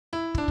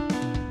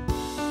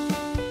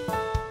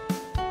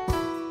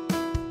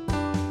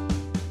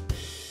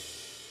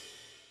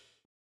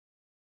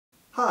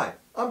Hi,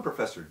 I'm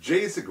Professor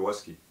Jay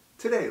Zagorsky.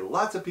 Today,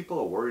 lots of people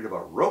are worried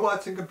about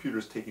robots and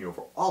computers taking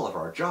over all of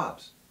our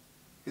jobs.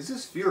 Is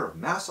this fear of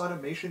mass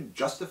automation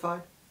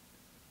justified?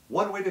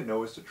 One way to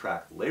know is to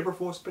track labor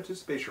force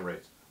participation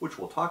rates, which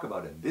we'll talk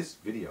about in this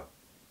video.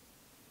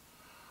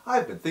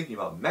 I've been thinking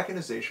about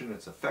mechanization and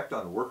its effect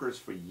on workers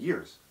for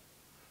years.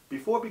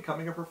 Before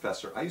becoming a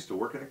professor, I used to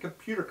work in a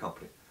computer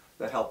company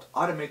that helped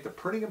automate the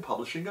printing and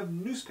publishing of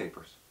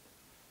newspapers.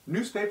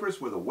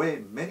 Newspapers were the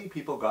way many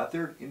people got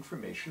their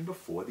information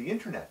before the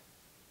internet.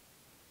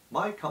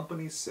 My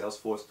company's sales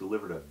force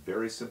delivered a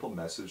very simple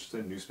message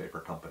to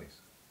newspaper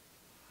companies.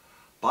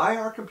 Buy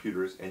our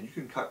computers and you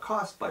can cut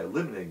costs by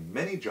eliminating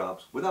many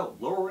jobs without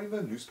lowering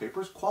the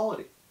newspaper's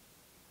quality.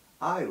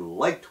 I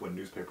liked when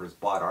newspapers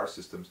bought our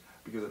systems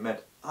because it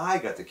meant I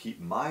got to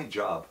keep my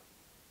job.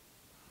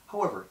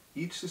 However,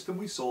 each system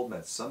we sold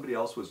meant somebody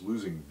else was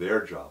losing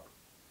their job.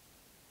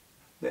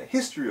 The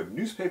history of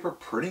newspaper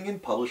printing and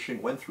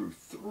publishing went through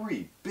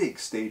three big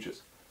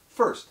stages.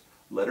 First,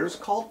 letters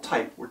called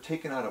type were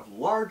taken out of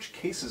large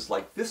cases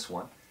like this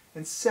one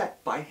and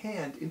set by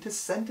hand into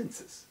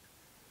sentences.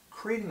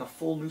 Creating a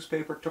full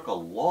newspaper took a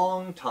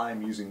long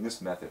time using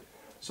this method,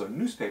 so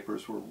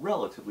newspapers were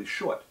relatively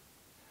short.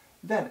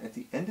 Then, at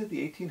the end of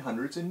the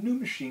 1800s, a new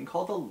machine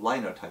called a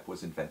linotype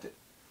was invented.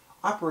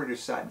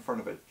 Operators sat in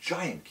front of a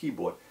giant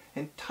keyboard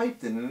and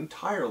typed in an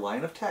entire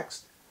line of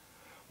text.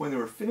 When they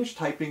were finished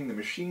typing, the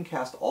machine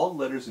cast all the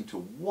letters into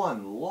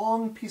one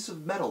long piece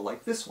of metal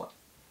like this one.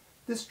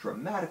 This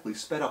dramatically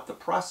sped up the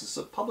process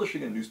of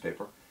publishing a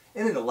newspaper,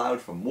 and it allowed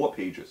for more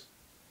pages.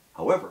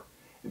 However,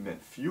 it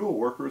meant fewer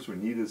workers were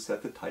needed to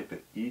set the type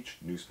at each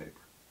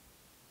newspaper.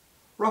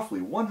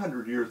 Roughly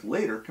 100 years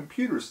later,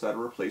 computers started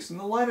replacing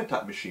the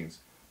linotype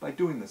machines by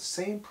doing the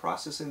same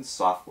process in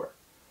software.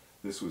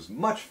 This was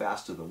much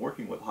faster than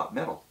working with hot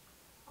metal.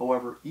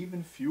 However,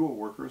 even fewer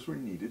workers were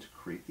needed to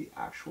create the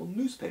actual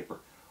newspaper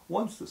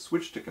once the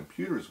switch to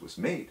computers was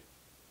made.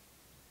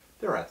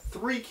 There are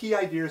three key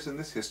ideas in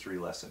this history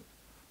lesson.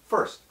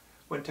 First,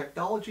 when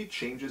technology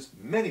changes,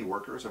 many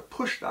workers are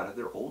pushed out of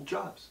their old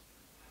jobs.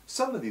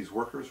 Some of these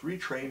workers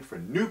retrain for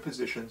new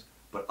positions,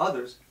 but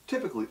others,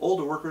 typically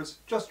older workers,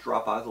 just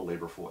drop out of the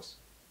labor force.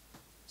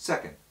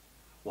 Second,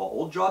 while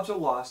old jobs are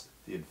lost,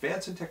 the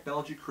advance in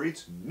technology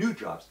creates new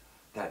jobs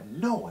that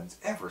no one's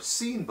ever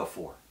seen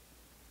before.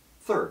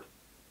 Third,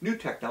 new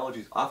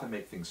technologies often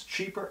make things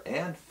cheaper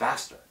and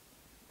faster.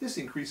 This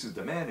increases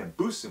demand and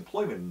boosts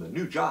employment in the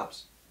new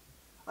jobs.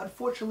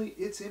 Unfortunately,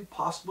 it's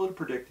impossible to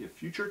predict if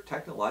future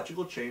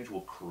technological change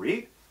will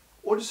create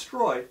or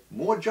destroy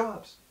more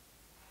jobs.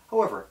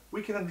 However,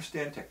 we can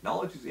understand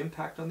technology's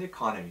impact on the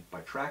economy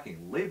by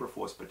tracking labor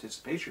force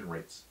participation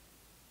rates.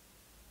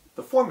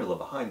 The formula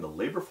behind the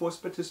labor force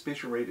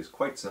participation rate is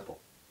quite simple.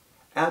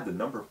 Add the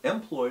number of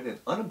employed and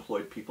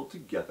unemployed people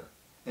together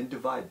and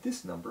divide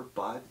this number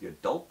by the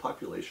adult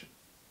population.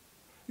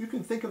 You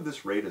can think of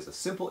this rate as a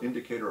simple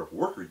indicator of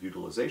worker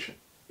utilization.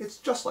 It's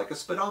just like a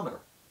speedometer.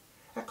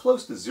 At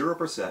close to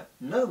 0%,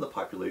 none of the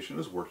population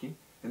is working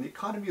and the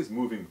economy is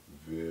moving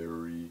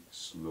very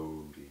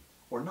slowly,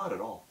 or not at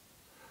all.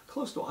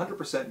 Close to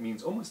 100%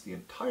 means almost the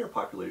entire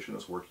population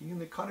is working and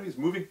the economy is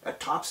moving at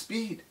top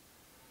speed.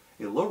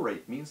 A low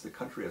rate means the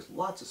country has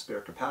lots of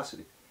spare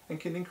capacity and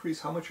can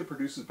increase how much it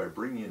produces by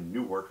bringing in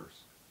new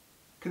workers.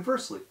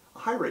 Conversely, a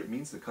high rate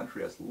means the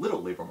country has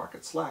little labor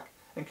market slack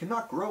and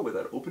cannot grow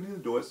without opening the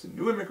doors to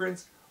new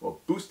immigrants or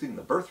boosting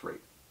the birth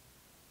rate.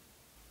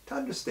 To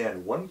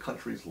understand one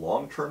country's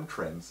long-term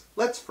trends,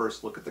 let's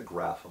first look at the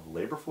graph of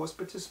labor force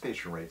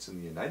participation rates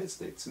in the United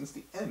States since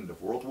the end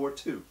of World War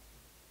II.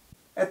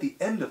 At the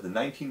end of the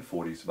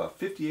 1940s, about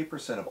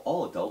 58% of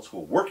all adults were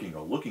working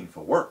or looking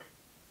for work.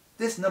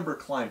 This number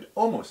climbed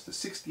almost to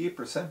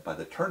 68% by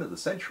the turn of the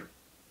century.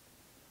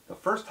 The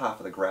first half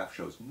of the graph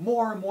shows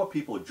more and more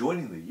people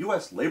joining the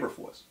U.S. labor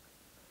force.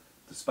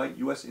 Despite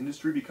U.S.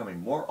 industry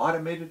becoming more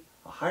automated,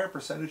 a higher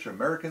percentage of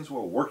Americans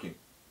were working,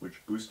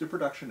 which boosted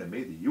production and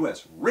made the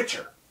U.S.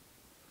 richer.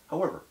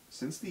 However,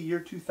 since the year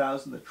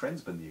 2000, the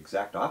trend's been the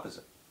exact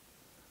opposite.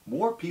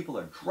 More people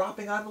are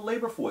dropping out of the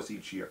labor force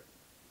each year.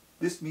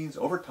 This means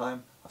over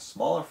time, a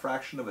smaller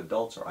fraction of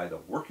adults are either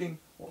working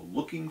or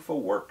looking for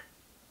work.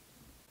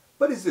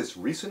 But is this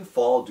recent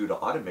fall due to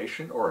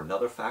automation or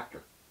another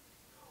factor?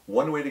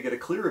 One way to get a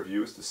clearer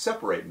view is to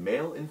separate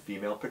male and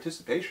female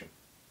participation.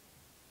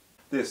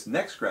 This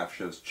next graph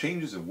shows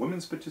changes in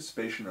women's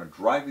participation are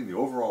driving the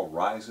overall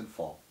rise and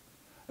fall.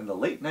 In the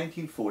late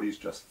 1940s,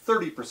 just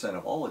 30%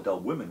 of all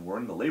adult women were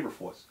in the labor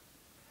force.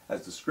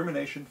 As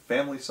discrimination,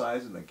 family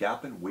size, and the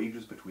gap in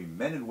wages between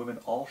men and women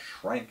all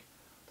shrank,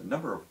 the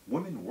number of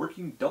women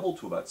working doubled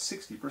to about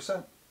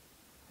 60%.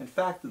 In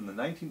fact, in the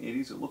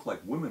 1980s, it looked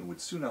like women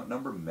would soon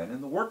outnumber men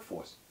in the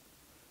workforce.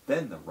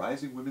 Then the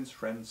rising women's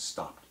trend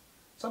stopped,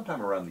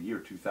 sometime around the year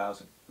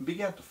 2000, and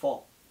began to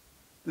fall.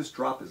 This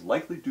drop is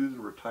likely due to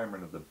the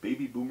retirement of the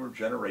baby boomer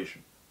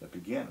generation that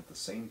began at the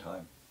same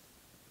time.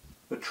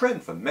 The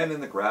trend for men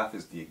in the graph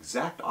is the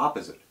exact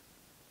opposite.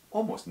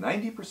 Almost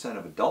 90%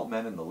 of adult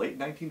men in the late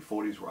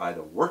 1940s were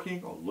either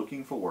working or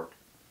looking for work.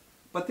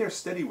 but their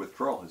steady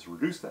withdrawal has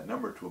reduced that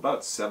number to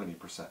about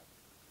 70%.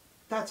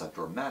 That's a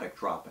dramatic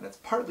drop, and it's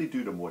partly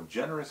due to more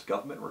generous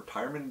government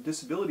retirement and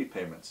disability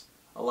payments,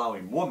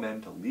 allowing more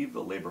men to leave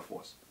the labor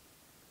force.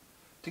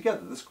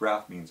 Together, this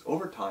graph means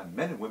over time,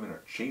 men and women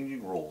are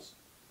changing roles.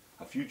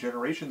 A few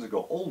generations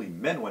ago, only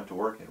men went to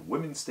work and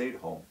women stayed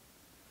home.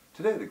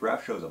 Today, the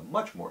graph shows a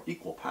much more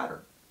equal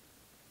pattern.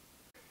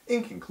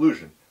 In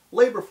conclusion,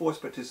 labor force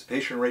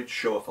participation rates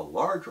show if a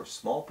large or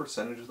small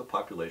percentage of the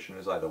population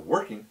is either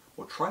working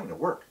or trying to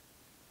work.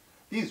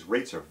 These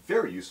rates are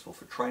very useful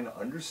for trying to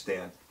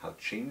understand how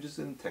changes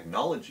in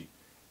technology,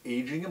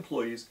 aging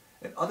employees,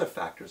 and other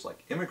factors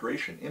like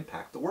immigration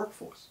impact the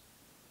workforce.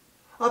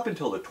 Up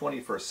until the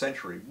 21st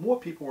century, more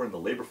people were in the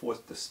labor force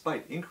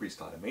despite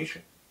increased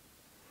automation.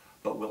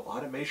 But will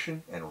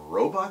automation and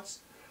robots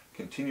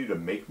continue to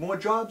make more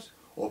jobs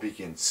or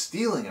begin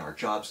stealing our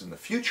jobs in the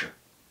future?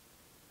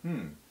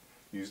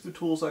 Use the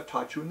tools I've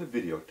taught you in the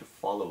video to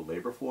follow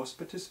labor force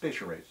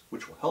participation rates,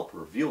 which will help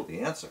reveal the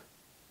answer.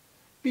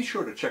 Be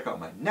sure to check out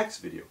my next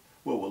video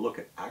where we'll look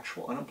at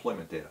actual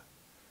unemployment data.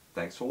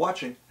 Thanks for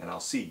watching, and I'll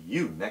see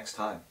you next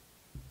time.